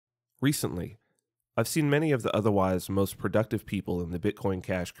Recently, I've seen many of the otherwise most productive people in the Bitcoin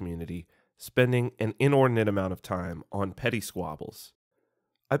Cash community spending an inordinate amount of time on petty squabbles.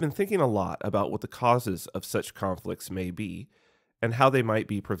 I've been thinking a lot about what the causes of such conflicts may be and how they might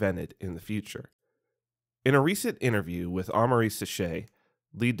be prevented in the future. In a recent interview with Amaury Sachet,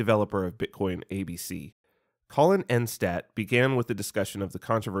 lead developer of Bitcoin ABC, Colin Enstadt began with a discussion of the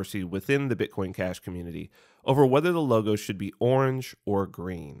controversy within the Bitcoin Cash community over whether the logo should be orange or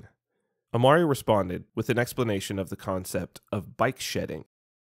green. Amaury responded with an explanation of the concept of bike shedding.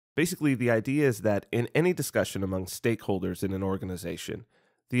 Basically, the idea is that in any discussion among stakeholders in an organization,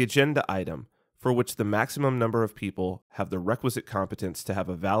 the agenda item, for which the maximum number of people have the requisite competence to have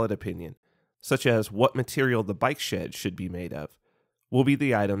a valid opinion, such as what material the bike shed should be made of, will be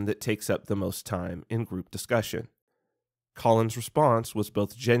the item that takes up the most time in group discussion. Colin's response was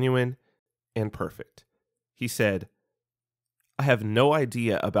both genuine and perfect. He said, "I have no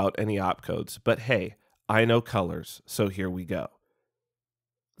idea about any opcodes, but hey, I know colors, so here we go."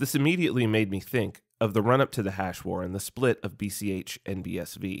 This immediately made me think of the run-up to the hash war and the split of BCH and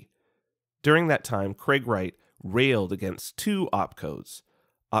BSV. During that time, Craig Wright railed against two opcodes,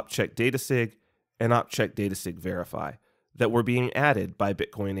 opcheck datasig and opcheck datasig verify, that were being added by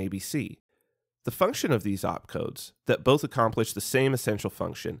Bitcoin ABC. The function of these opcodes, that both accomplish the same essential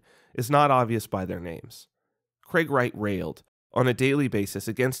function, is not obvious by their names. Craig Wright railed on a daily basis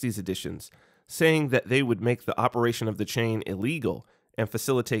against these additions, saying that they would make the operation of the chain illegal and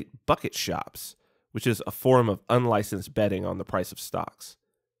facilitate bucket shops, which is a form of unlicensed betting on the price of stocks.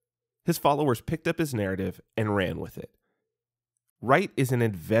 His followers picked up his narrative and ran with it. Wright is an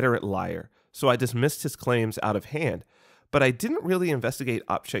inveterate liar, so I dismissed his claims out of hand, but I didn't really investigate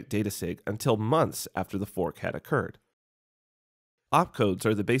opcheck datasig until months after the fork had occurred. Opcodes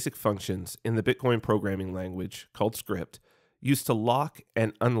are the basic functions in the Bitcoin programming language, called script, used to lock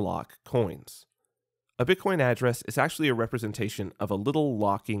and unlock coins. A Bitcoin address is actually a representation of a little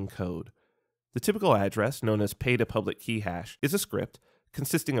locking code. The typical address, known as pay-to-public key hash, is a script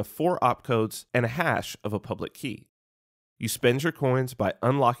consisting of 4 opcodes and a hash of a public key. You spend your coins by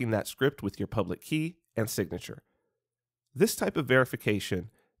unlocking that script with your public key and signature. This type of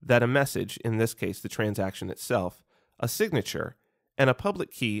verification that a message, in this case the transaction itself, a signature, and a public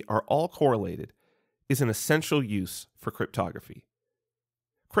key are all correlated, is an essential use for cryptography.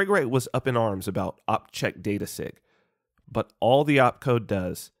 Craig Wright was up in arms about opcheck datasig, but all the opcode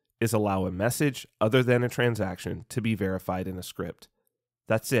does is allow a message other than a transaction to be verified in a script.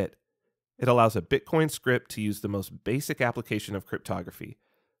 That's it. It allows a Bitcoin script to use the most basic application of cryptography,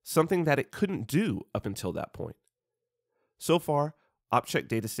 something that it couldn't do up until that point. So far, opcheck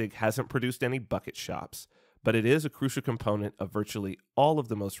datasig hasn't produced any bucket shops, but it is a crucial component of virtually all of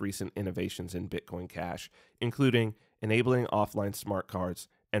the most recent innovations in Bitcoin Cash, including enabling offline smart cards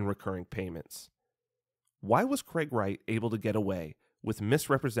and recurring payments. Why was Craig Wright able to get away with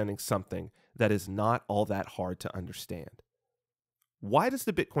misrepresenting something that is not all that hard to understand? Why does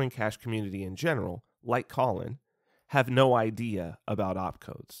the Bitcoin Cash community in general, like Colin, have no idea about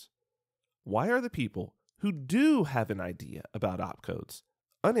opcodes? Why are the people who do have an idea about opcodes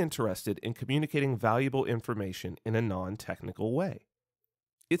uninterested in communicating valuable information in a non-technical way?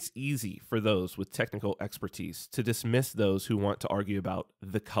 It's easy for those with technical expertise to dismiss those who want to argue about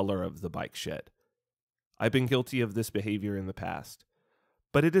the color of the bike shed. I've been guilty of this behavior in the past,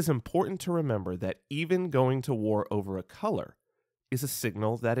 but it is important to remember that even going to war over a color is a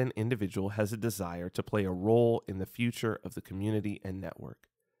signal that an individual has a desire to play a role in the future of the community and network.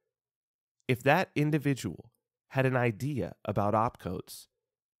 If that individual had an idea about opcodes,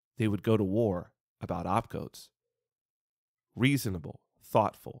 they would go to war about opcodes. Reasonable,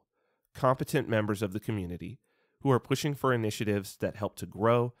 thoughtful, competent members of the community who are pushing for initiatives that help to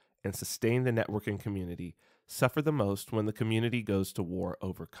grow and sustain the networking community suffer the most when the community goes to war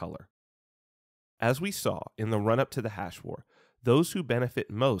over color. As we saw in the run-up to the hash war, those who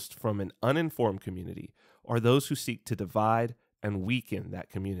benefit most from an uninformed community are those who seek to divide and weaken that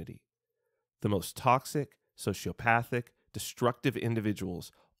community. The most toxic, sociopathic, destructive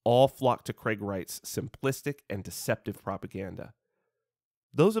individuals all flock to Craig Wright's simplistic and deceptive propaganda.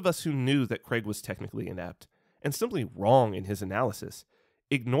 Those of us who knew that Craig was technically inept and simply wrong in his analysis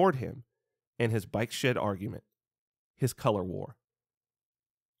ignored him and his bike shed argument, his color war.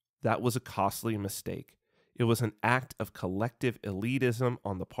 That was a costly mistake. It was an act of collective elitism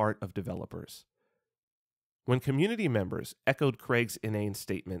on the part of developers. When community members echoed Craig's inane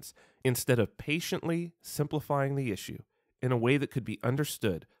statements instead of patiently simplifying the issue in a way that could be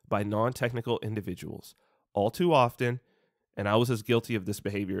understood by non-technical individuals, all too often, and I was as guilty of this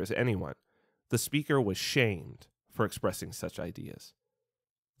behavior as anyone, the speaker was shamed for expressing such ideas.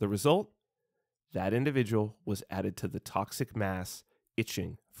 The result? That individual was added to the toxic mass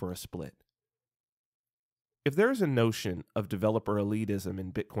itching for a split. If there is a notion of developer elitism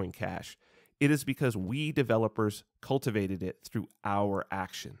in Bitcoin Cash, it is because we developers cultivated it through our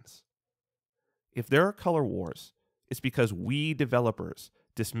actions. If there are color wars, it's because we developers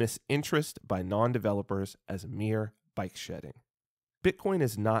dismiss interest by non-developers as mere bike shedding. Bitcoin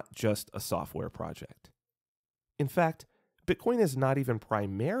is not just a software project. In fact, Bitcoin is not even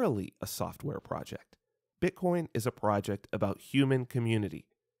primarily a software project. Bitcoin is a project about human community.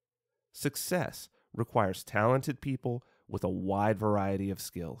 Success requires talented people with a wide variety of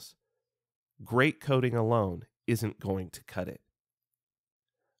skills. Great coding alone isn't going to cut it.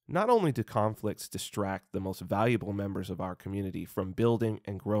 Not only do conflicts distract the most valuable members of our community from building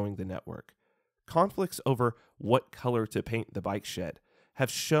and growing the network, conflicts over what color to paint the bike shed have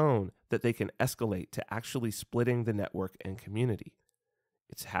shown that they can escalate to actually splitting the network and community.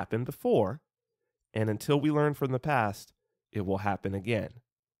 It's happened before, and until we learn from the past, it will happen again.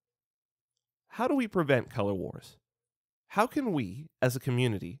 How do we prevent color wars? How can we, as a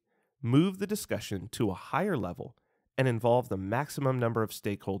community, move the discussion to a higher level and involve the maximum number of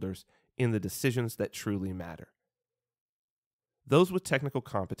stakeholders in the decisions that truly matter? Those with technical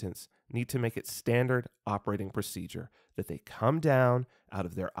competence need to make it standard operating procedure that they come down out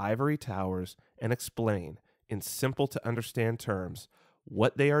of their ivory towers and explain, in simple to understand terms,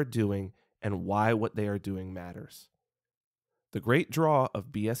 what they are doing and why what they are doing matters. The great draw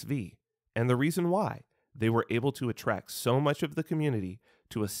of BSV, and the reason why they were able to attract so much of the community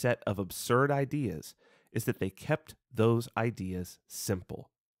to a set of absurd ideas, is that they kept those ideas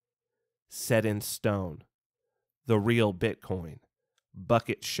simple. Set in stone. The real Bitcoin.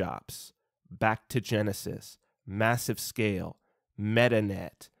 Bucket shops. Back to Genesis. Massive scale.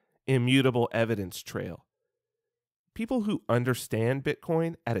 MetaNet. Immutable evidence trail. People who understand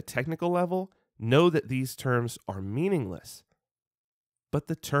Bitcoin at a technical level know that these terms are meaningless. But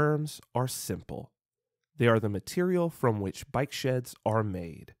the terms are simple. They are the material from which bike sheds are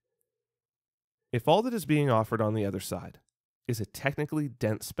made. If all that is being offered on the other side is a technically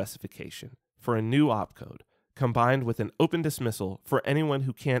dense specification for a new opcode, combined with an open dismissal for anyone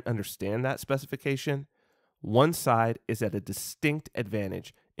who can't understand that specification, one side is at a distinct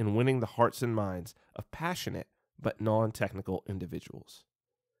advantage in winning the hearts and minds of passionate but non-technical individuals.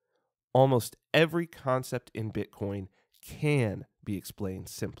 Almost every concept in Bitcoin can be explained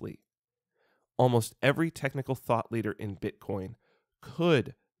simply. Almost every technical thought leader in Bitcoin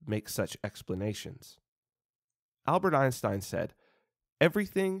could make such explanations. Albert Einstein said,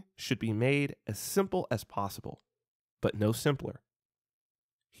 "Everything should be made as simple as possible, but no simpler."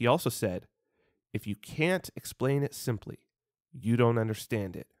 He also said, "If you can't explain it simply, you don't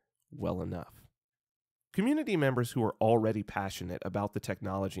understand it well enough." Community members who are already passionate about the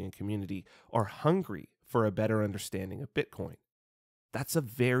technology and community are hungry for a better understanding of Bitcoin. That's a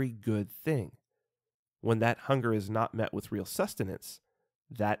very good thing. When that hunger is not met with real sustenance,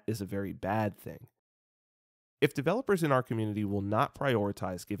 that is a very bad thing. If developers in our community will not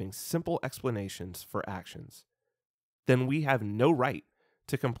prioritize giving simple explanations for actions, then we have no right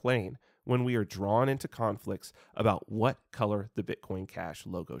to complain when we are drawn into conflicts about what color the Bitcoin Cash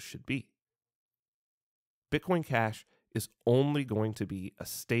logo should be. Bitcoin Cash is only going to be a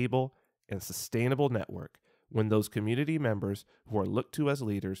stable and sustainable network when those community members who are looked to as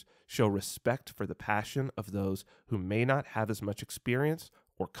leaders show respect for the passion of those who may not have as much experience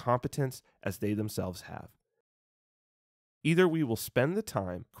or competence as they themselves have. Either we will spend the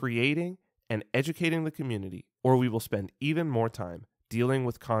time creating and educating the community, or we will spend even more time dealing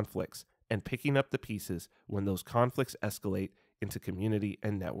with conflicts and picking up the pieces when those conflicts escalate into community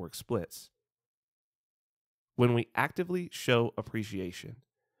and network splits. When we actively show appreciation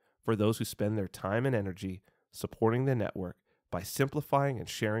for those who spend their time and energy supporting the network by simplifying and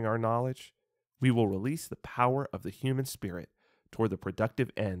sharing our knowledge, we will release the power of the human spirit toward the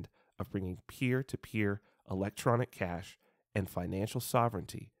productive end of bringing peer-to-peer electronic cash and financial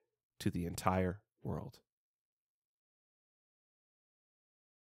sovereignty to the entire world.